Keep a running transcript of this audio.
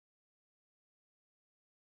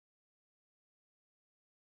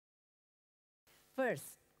First,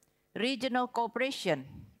 regional cooperation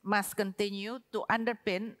must continue to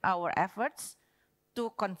underpin our efforts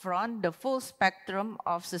to confront the full spectrum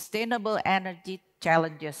of sustainable energy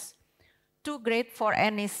challenges, too great for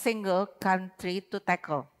any single country to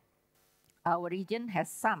tackle. Our region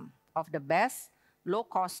has some of the best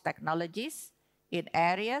low-cost technologies in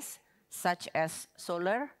areas such as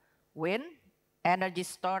solar, wind, energy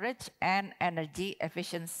storage, and energy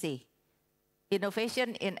efficiency.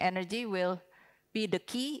 Innovation in energy will be the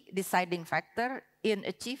key deciding factor in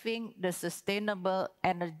achieving the sustainable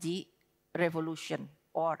energy revolution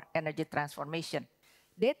or energy transformation.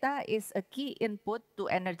 Data is a key input to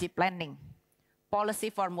energy planning, policy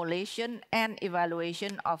formulation, and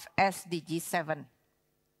evaluation of SDG 7.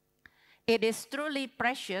 It is truly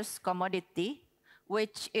precious commodity,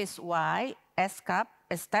 which is why UNESCAP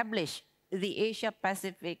established the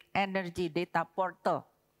Asia-Pacific Energy Data Portal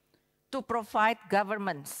to provide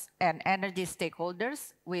governments and energy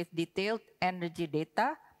stakeholders with detailed energy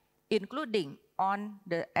data, including on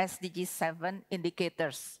the SDG 7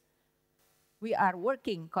 indicators. We are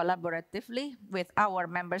working collaboratively with our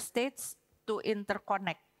member states to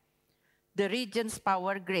interconnect the region's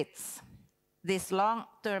power grids. This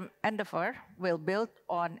long-term endeavor will build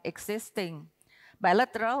on existing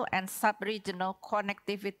bilateral and sub-regional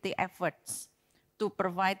connectivity efforts to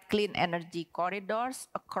provide clean energy corridors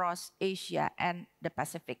across Asia and the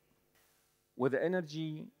Pacific. With the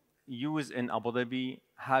energy use in Abu Dhabi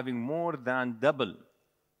having more than double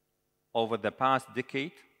over the past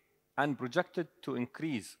decade and projected to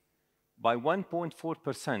increase by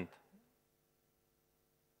 1.4%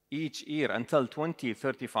 each year until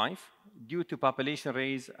 2035 due to population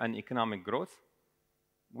rise and economic growth,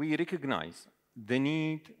 we recognize the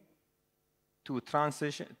need to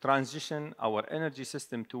transition our energy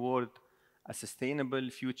system toward a sustainable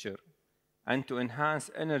future and to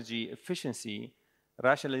enhance energy efficiency,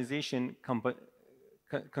 rationalization,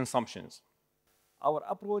 consumptions. Our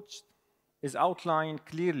approach is outlined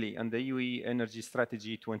clearly in the UAE Energy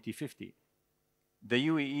Strategy 2050. The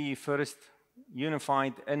UAE first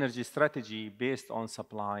unified energy strategy based on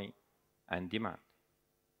supply and demand.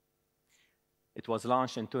 It was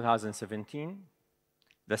launched in 2017.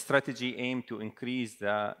 The strategy aimed to increase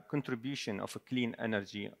the contribution of clean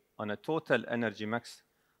energy on a total energy mix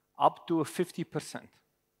up to 50%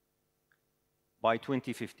 by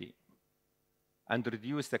 2050 and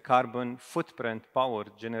reduce the carbon footprint power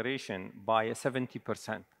generation by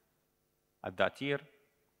 70% at that year.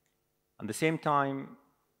 At the same time,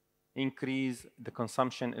 increase the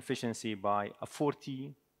consumption efficiency by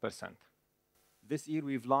 40%. This year,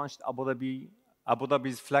 we've launched Abu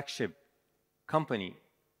Dhabi's flagship company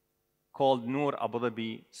called Noor Abu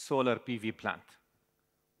Dhabi Solar PV Plant,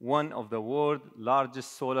 one of the world's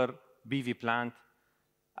largest solar PV plant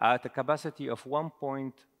at a capacity of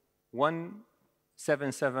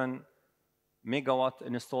 1.177 megawatt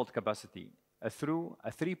installed capacity through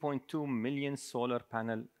a 3.2 million solar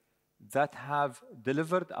panel that have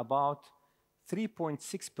delivered about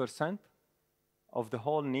 3.6% of the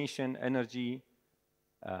whole nation energy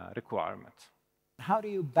requirement. How do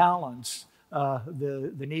you balance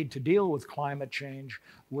the need to deal with climate change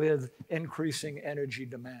with increasing energy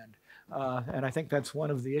demand? And I think that's one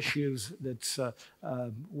of the issues that's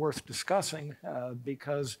worth discussing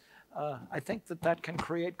because I think that can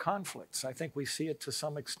create conflicts. I think we see it to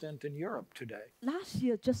some extent in Europe today. Last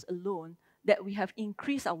year, just alone, that we have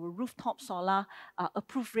increased our rooftop solar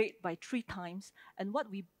approved rate by 3 times. And what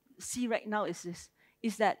we see right now is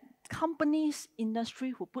that companies, industry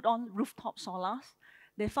who put on rooftop solars,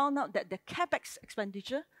 they found out that the capex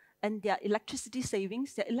expenditure and their electricity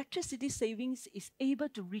savings is able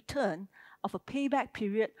to return of a payback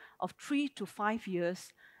period of 3 to 5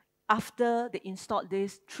 years after the installed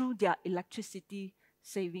days through their electricity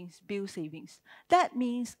savings, bill savings. That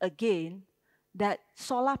means, again, that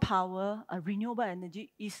solar power, renewable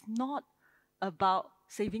energy, is not about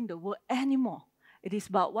saving the world anymore. It is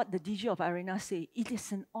about what the DG of ARENA say. It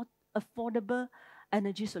is an affordable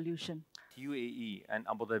energy solution. UAE and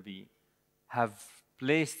Abu Dhabi have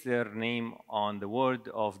placed their name on the word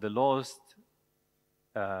of the lowest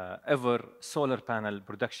ever solar panel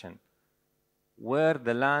production, where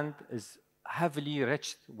the land is heavily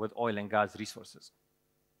rich with oil and gas resources.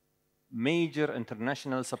 Major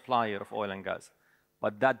international supplier of oil and gas,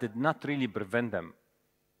 but that did not really prevent them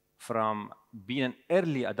from being an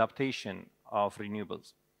early adaptation of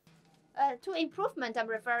renewables. To improvement, I'm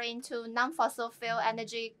referring to non-fossil fuel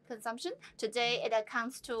energy consumption. Today, it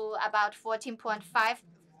accounts to about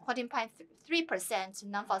 14.3%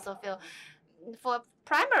 non-fossil fuel. For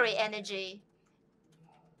primary energy,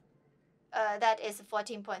 that is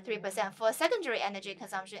 14.3%. For secondary energy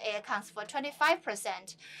consumption, it accounts for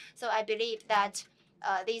 25%. So I believe that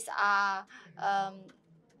these are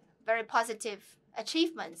very positive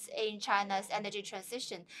achievements in China's energy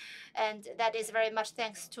transition. And that is very much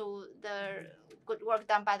thanks to the good work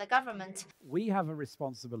done by the government. We have a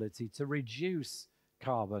responsibility to reduce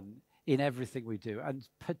carbon in everything we do, and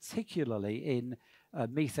particularly in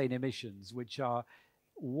methane emissions, which are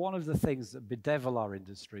one of the things that bedevil our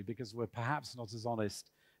industry because we're perhaps not as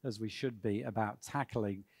honest as we should be about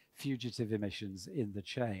tackling fugitive emissions in the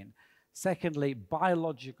chain. Secondly,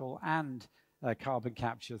 biological and carbon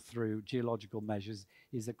capture through geological measures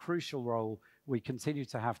is a crucial role we continue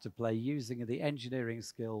to have to play using the engineering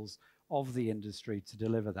skills of the industry to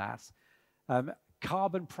deliver that.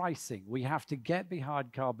 Carbon pricing, we have to get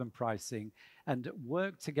behind carbon pricing and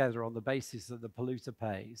work together on the basis that the polluter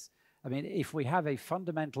pays. I mean, if we have a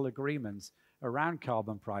fundamental agreement around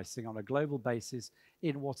carbon pricing on a global basis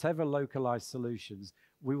in whatever localized solutions,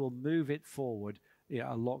 we will move it forward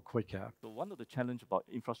a lot quicker. So one of the challenges about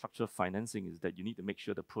infrastructure financing is that you need to make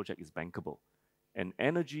sure the project is bankable. And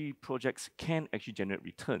energy projects can actually generate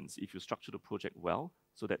returns if you structure the project well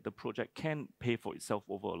so that the project can pay for itself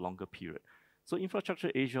over a longer period. So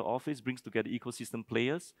Infrastructure Asia office brings together ecosystem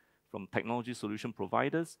players from technology solution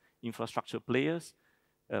providers, infrastructure players,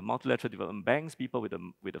 multilateral development banks, people with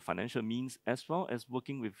the financial means, as well as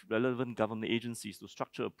working with relevant government agencies to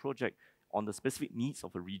structure a project on the specific needs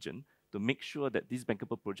of a region to make sure that these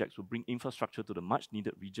bankable projects will bring infrastructure to the much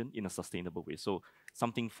needed region in a sustainable way. So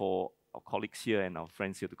something for our colleagues here and our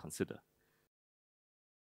friends here to consider.